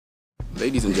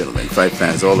Ladies and gentlemen, fight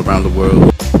fans all around the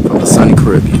world from the sunny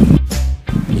Caribbean,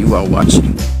 you are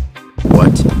watching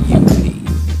What You Need.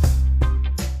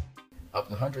 Of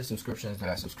the 100 subscriptions that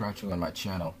I subscribe to on my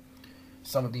channel,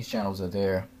 some of these channels are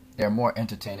there. They're more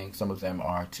entertaining. Some of them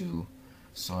are to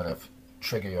sort of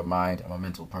trigger your mind. I'm a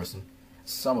mental person.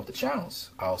 Some of the channels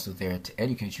are also there to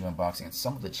educate you on boxing, and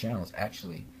some of the channels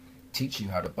actually teach you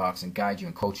how to box and guide you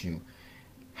and coach you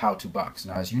how to box.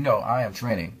 Now, as you know, I am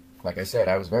training. Like I said,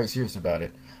 I was very serious about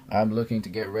it. I'm looking to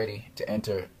get ready to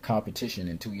enter competition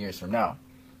in 2 years from now.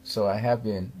 So I have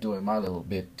been doing my little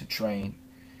bit to train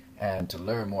and to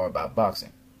learn more about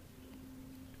boxing.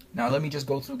 Now let me just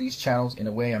go through these channels. In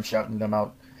a way, I'm shouting them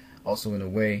out. Also in a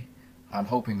way, I'm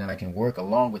hoping that I can work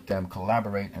along with them,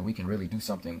 collaborate, and we can really do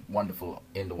something wonderful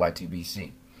in the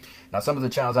YTBC. Now some of the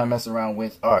channels I mess around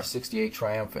with are 68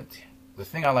 Triumphant. The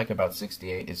thing I like about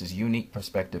 68 is his unique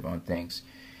perspective on things.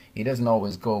 He doesn't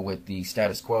always go with the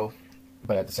status quo,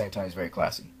 but at the same time, he's very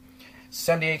classy.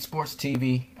 78 Sports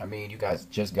TV, I mean, you guys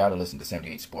just got to listen to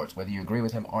 78 Sports. Whether you agree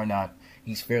with him or not,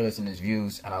 he's fearless in his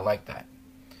views, and I like that.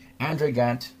 Andre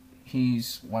Gant,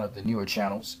 he's one of the newer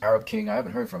channels. Arab King, I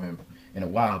haven't heard from him in a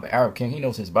while, but Arab King, he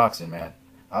knows his boxing, man.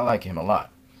 I like him a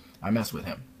lot. I mess with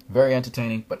him. Very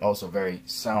entertaining, but also very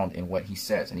sound in what he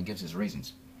says, and he gives his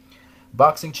reasons.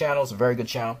 Boxing Channel is a very good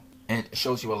channel. It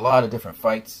shows you a lot of different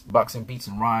fights. Boxing Beats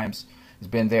and Rhymes has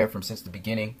been there since the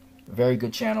beginning. Very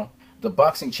good channel. The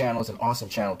Boxing Channel is an awesome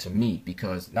channel to me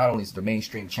because not only is it the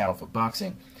mainstream channel for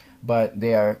boxing, but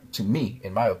they are, to me,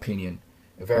 in my opinion,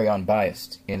 very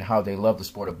unbiased in how they love the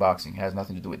sport of boxing. It has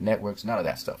nothing to do with networks, none of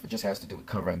that stuff. It just has to do with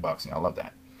covering boxing. I love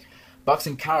that.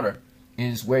 Boxing Counter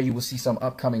is where you will see some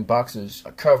upcoming boxers,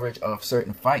 a coverage of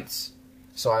certain fights.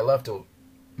 So I love to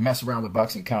mess around with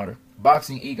Boxing Counter.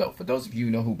 Boxing Ego, for those of you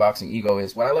who know who Boxing Ego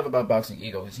is, what I love about Boxing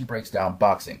Ego is he breaks down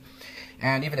boxing.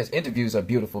 And even his interviews are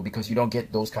beautiful because you don't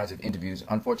get those kinds of interviews.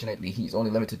 Unfortunately, he's only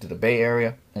limited to the Bay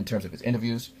Area in terms of his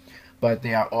interviews, but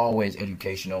they are always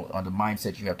educational on the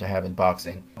mindset you have to have in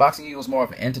boxing. Boxing Ego is more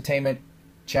of an entertainment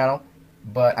channel,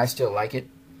 but I still like it.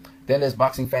 Then there's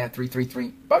Boxing Fan 333.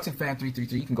 Boxing Fan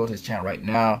 333, you can go to his channel right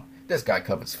now. This guy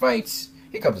covers fights.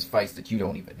 He covers fights that you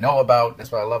don't even know about.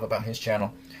 That's what I love about his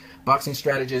channel. Boxing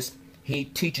Strategist. He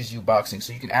teaches you boxing,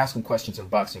 so you can ask him questions on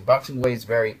boxing. Boxing Way is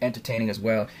very entertaining as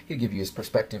well. He'll give you his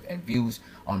perspective and views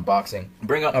on boxing.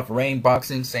 Bring Up Rain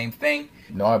Boxing, same thing.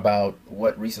 Know about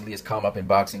what recently has come up in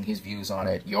boxing, his views on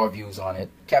it, your views on it.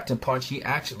 Captain Punch, he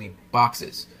actually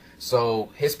boxes. So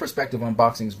his perspective on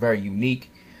boxing is very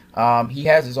unique. He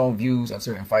has his own views on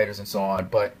certain fighters and so on,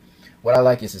 but what I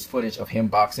like is his footage of him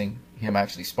boxing, him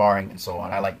actually sparring and so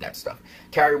on. I like that stuff.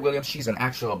 Carrie Williams, she's an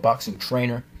actual boxing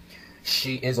trainer.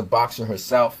 She is a boxer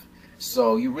herself,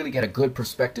 so you really get a good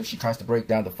perspective. She tries to break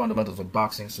down the fundamentals of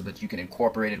boxing so that you can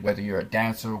incorporate it, whether you're a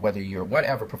dancer, whether you're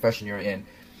whatever profession you're in.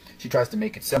 She tries to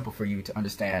make it simple for you to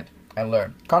understand and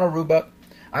learn. Conor Rubuck,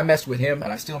 I messed with him,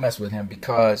 and I still mess with him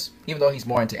because even though he's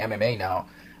more into MMA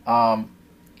now,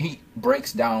 he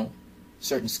breaks down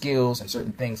certain skills and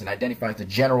certain things and identifies the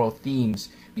general themes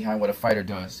behind what a fighter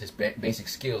does, his basic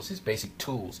skills, his basic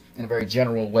tools, in a very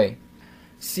general way.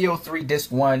 CO3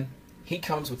 Disc 1, he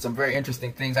comes with some very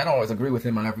interesting things. I don't always agree with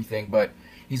him on everything, but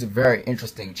he's a very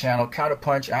interesting channel.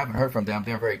 Counterpunch, I haven't heard from them.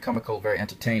 They're very comical, very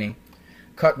entertaining.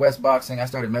 Cut West Boxing, I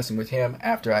started messing with him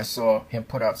after I saw him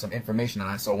put out some information and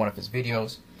I saw one of his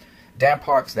videos. Dan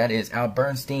Parks, that is Al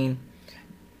Bernstein.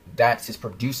 That's his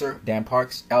producer, Dan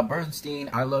Parks. Al Bernstein,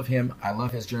 I love him. I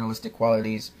love his journalistic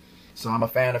qualities. So I'm a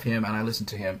fan of him and I listen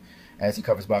to him as he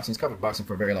covers boxing. He's covered boxing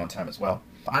for a very long time as well.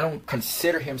 I don't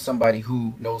consider him somebody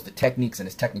who knows the techniques and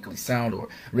is technically sound or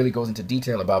really goes into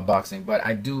detail about boxing, but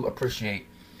I do appreciate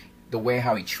the way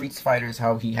how he treats fighters,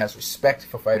 how he has respect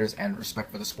for fighters and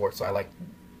respect for the sport, so I like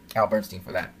Al Bernstein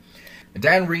for that.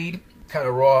 Dan Reed, kind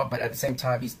of raw, but at the same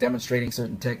time he's demonstrating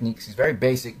certain techniques. He's very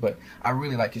basic, but I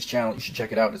really like his channel. You should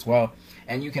check it out as well.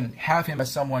 And you can have him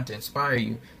as someone to inspire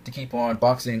you to keep on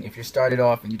boxing. If you're started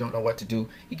off and you don't know what to do,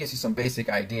 he gives you some basic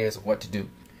ideas of what to do.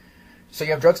 So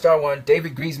you have Drugstar 1,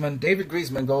 David Griezmann. David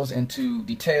Griezmann goes into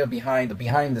detail behind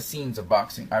the scenes of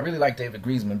boxing. I really like David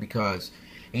Griezmann because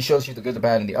he shows you the good, the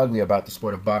bad, and the ugly about the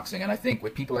sport of boxing. And I think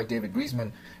with people like David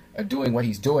Griezmann doing what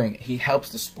he's doing, he helps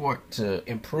the sport to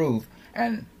improve,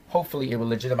 and hopefully it will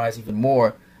legitimize even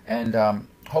more, and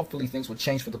hopefully things will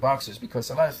change for the boxers, because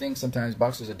a lot of things sometimes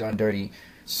boxers are done dirty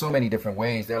so many different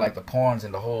ways. They're like the pawns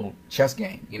in the whole chess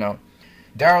game, you know.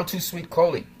 Daryl Too Sweet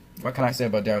Coley. What can I say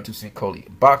about Daryl Too Sweet Coley?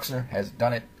 Boxer, has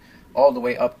done it all the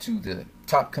way up to the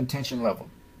top contention level.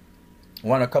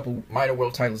 Won a couple minor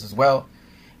world titles as well,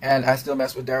 and I still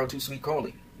mess with Daryl Too Sweet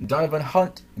Coley. Donovan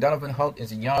Hunt. Donovan Hunt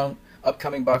is a young,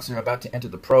 upcoming boxer about to enter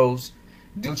the pros.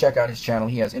 Do check out his channel.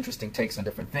 He has interesting takes on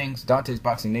different things. Dante's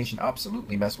Boxing Nation,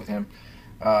 absolutely mess with him.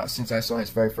 Since I saw his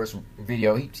very first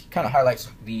video, he kind of highlights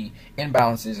the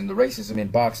imbalances and the racism in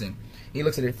boxing. He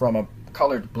looks at it from a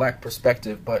colored black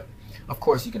perspective, but of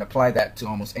course you can apply that to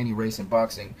almost any race in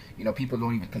boxing. You know, people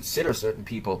don't even consider certain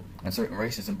people and certain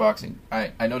races in boxing.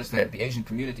 I noticed that the Asian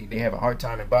community, they have a hard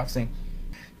time in boxing.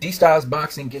 D-Style's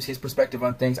boxing gives his perspective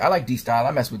on things. I like D-Style.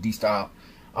 I mess with D-Style.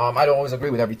 I don't always agree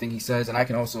with everything he says, and I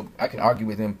can argue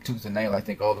with him tooth and nail, I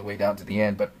think, all the way down to the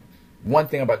end. But one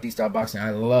thing about D-Style boxing I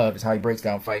love is how he breaks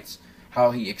down fights,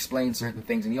 how he explains certain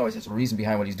things, and he always has a reason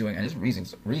behind what he's doing, and his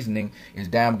reasoning is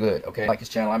damn good. Okay, I like his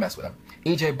channel. I mess with him.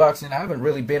 EJ Boxing, I haven't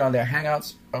really been on their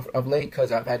hangouts of late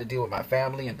because I've had to deal with my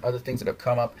family and other things that have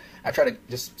come up. I try to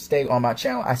just stay on my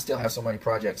channel. I still have so many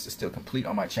projects to still complete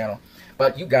on my channel.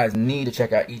 But you guys need to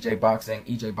check out EJ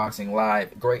Boxing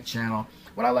Live. Great channel.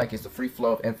 What I like is the free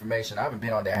flow of information. I haven't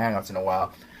been on their hangouts in a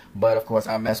while, but of course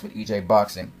I mess with EJ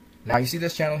Boxing. Now you see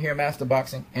this channel here, Master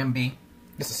Boxing MB.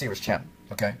 This is a serious channel,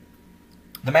 okay?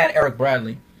 The man Eric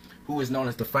Bradley, who is known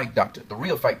as the Fight Doctor, the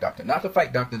real Fight Doctor, not the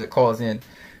Fight Doctor that calls in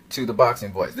to the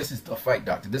Boxing Voice. This is the Fight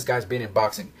Doctor. This guy's been in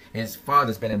boxing. His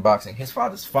father's been in boxing. His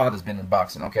father's been in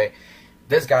boxing, okay?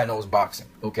 This guy knows boxing,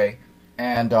 okay?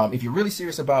 And if you're really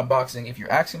serious about boxing, if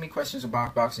you're asking me questions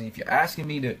about boxing, if you're asking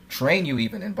me to train you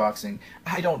even in boxing,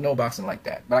 I don't know boxing like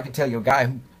that. But I can tell you a guy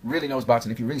who really knows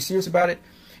boxing. If you're really serious about it,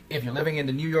 if you're living in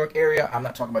the New York area, I'm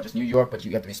not talking about just New York, but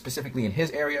you have to be specifically in his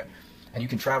area, and you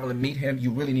can travel and meet him, you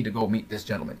really need to go meet this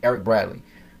gentleman, Eric Bradley.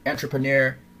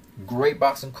 Entrepreneur, great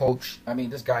boxing coach. I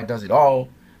mean, this guy does it all.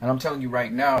 And I'm telling you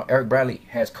right now, Eric Bradley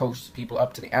has coached people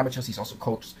up to the amateurs. He's also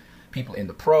coached people in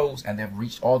the pros, and they've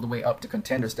reached all the way up to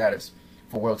contender status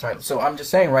for world titles. So I'm just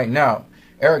saying right now,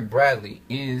 Eric Bradley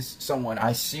is someone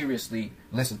I seriously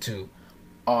listen to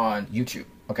on YouTube.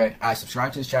 Okay, I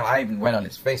subscribe to his channel. I even went on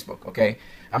his Facebook. Okay,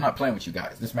 I'm not playing with you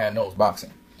guys. This man knows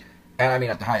boxing, and I mean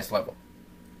at the highest level.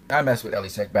 I mess with Elie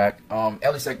Seckbach.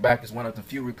 Elie Seckbach is one of the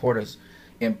few reporters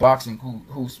in boxing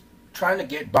who's trying to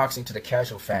get boxing to the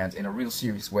casual fans in a real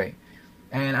serious way.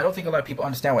 And I don't think a lot of people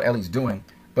understand what Elie's doing,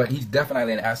 but he's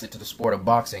definitely an asset to the sport of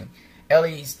boxing.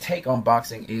 Elie's take on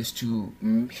boxing is to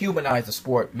humanize the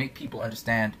sport, make people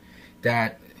understand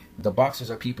that the boxers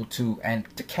are people too, and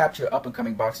to capture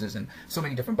up-and-coming boxers and so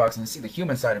many different boxers and see the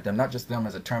human side of them, not just them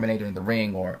as a Terminator in the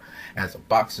ring or as a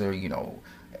boxer, you know,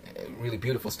 really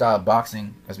beautiful style of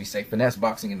boxing, as we say, finesse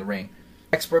boxing in the ring.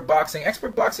 Expert boxing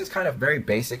is kind of very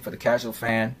basic for the casual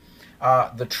fan.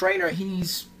 The trainer,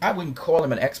 I wouldn't call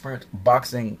him an expert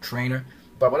boxing trainer,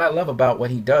 but what I love about what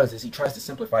he does is he tries to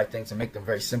simplify things and make them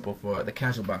very simple for the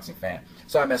casual boxing fan.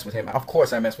 So I mess with him. Of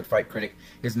course I mess with Fight Critic.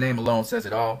 His name alone says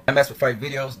it all. I mess with Fight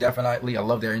Videos, definitely. I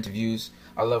love their interviews.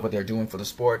 I love what they're doing for the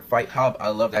sport. Fight Hub, I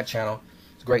love that channel.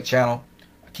 It's a great channel.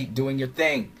 Keep doing your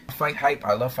thing. Fight Hype,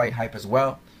 I love Fight Hype as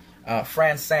well.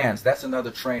 Fran Sands, that's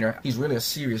another trainer. He's really a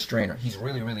serious trainer. He's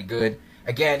really, really good.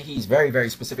 Again, he's very,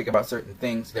 very specific about certain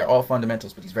things. They're all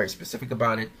fundamentals, but he's very specific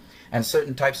about it. And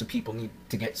certain types of people need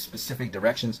to get specific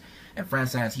directions. And Fran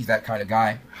Sands, he's that kind of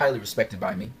guy. Highly respected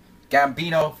by me.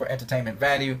 Gambino, for entertainment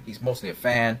value. He's mostly a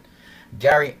fan.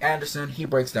 Gary Anderson, he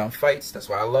breaks down fights. That's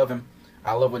why I love him.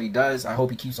 I love what he does. I hope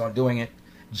he keeps on doing it.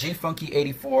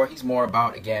 G-Funky84, he's more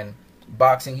about, again,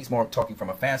 boxing. He's more talking from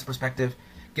a fan's perspective.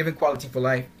 Giving Quality for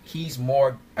Life, he's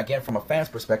more, again, from a fan's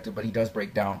perspective, but he does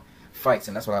break down fights,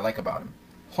 and that's what I like about him.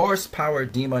 Horsepower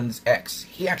Demons X,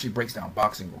 he actually breaks down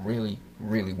boxing really,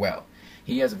 really well.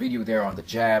 He has a video there on the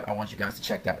jab. I want you guys to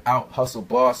check that out. Hustle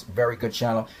Boss, very good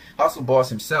channel. Hustle Boss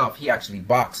himself, he actually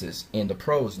boxes in the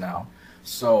pros now.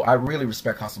 So I really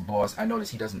respect Hustle Boss. I notice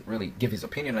he doesn't really give his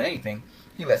opinion on anything.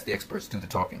 He lets the experts do the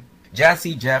talking.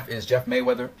 Jazzy Jeff is Jeff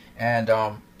Mayweather, and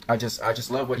I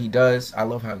just love what he does. I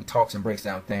love how he talks and breaks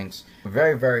down things. A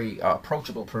very, very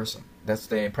approachable person. That's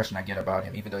the impression I get about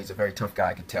him, even though he's a very tough guy,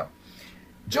 I can tell.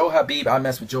 Joe Habib, I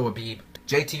mess with Joe Habib.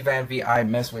 JT Van V, I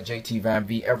mess with JT Van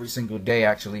V every single day,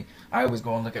 actually. I always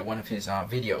go and look at one of his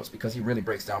videos because he really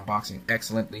breaks down boxing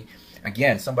excellently.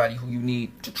 Again, somebody who you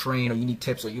need to train, or you need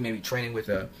tips, or you may be training with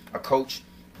a coach,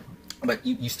 but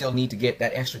you still need to get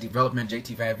that extra development.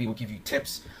 JT Van V will give you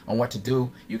tips on what to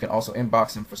do. You can also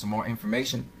inbox him for some more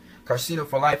information. Carcino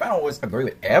for Life, I don't always agree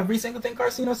with every single thing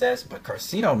Carcino says, but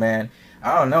Carcino, man,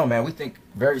 I don't know, man. We think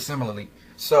very similarly.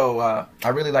 So I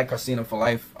really like Carcino for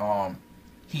Life.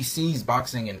 He sees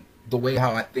boxing in the way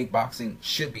how I think boxing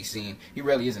should be seen. He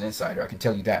really is an insider, I can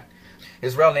tell you that.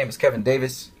 His real name is Kevin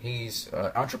Davis. He's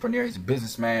an entrepreneur. He's a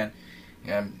businessman.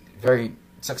 And very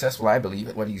successful, I believe,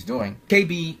 at what he's doing.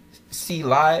 KBC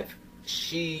Live,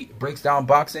 she breaks down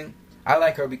boxing. I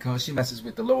like her because she messes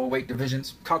with the lower weight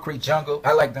divisions. Concrete Jungle,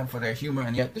 I like them for their humor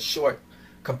and yet the short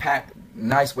compact,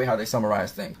 nice way how they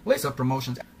summarize things. Lace Up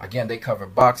Promotions, again, they cover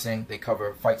boxing, they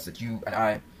cover fights that you and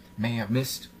I may have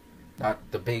missed, not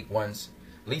the big ones.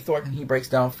 Lee Thornton, he breaks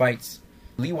down fights.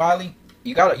 Lee Wiley,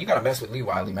 you gotta mess with Lee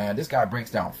Wiley, man. This guy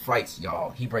breaks down fights,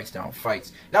 y'all. He breaks down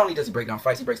fights. Not only does he break down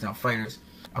fights, he breaks down fighters.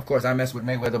 Of course, I mess with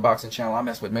Mayweather Boxing Channel. I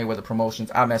mess with Mayweather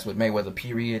Promotions. I mess with Mayweather,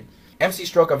 period. MC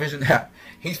Stroke of Vision,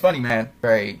 he's funny, man.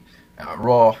 Very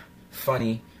raw,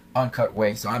 funny, uncut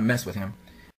way, so I mess with him.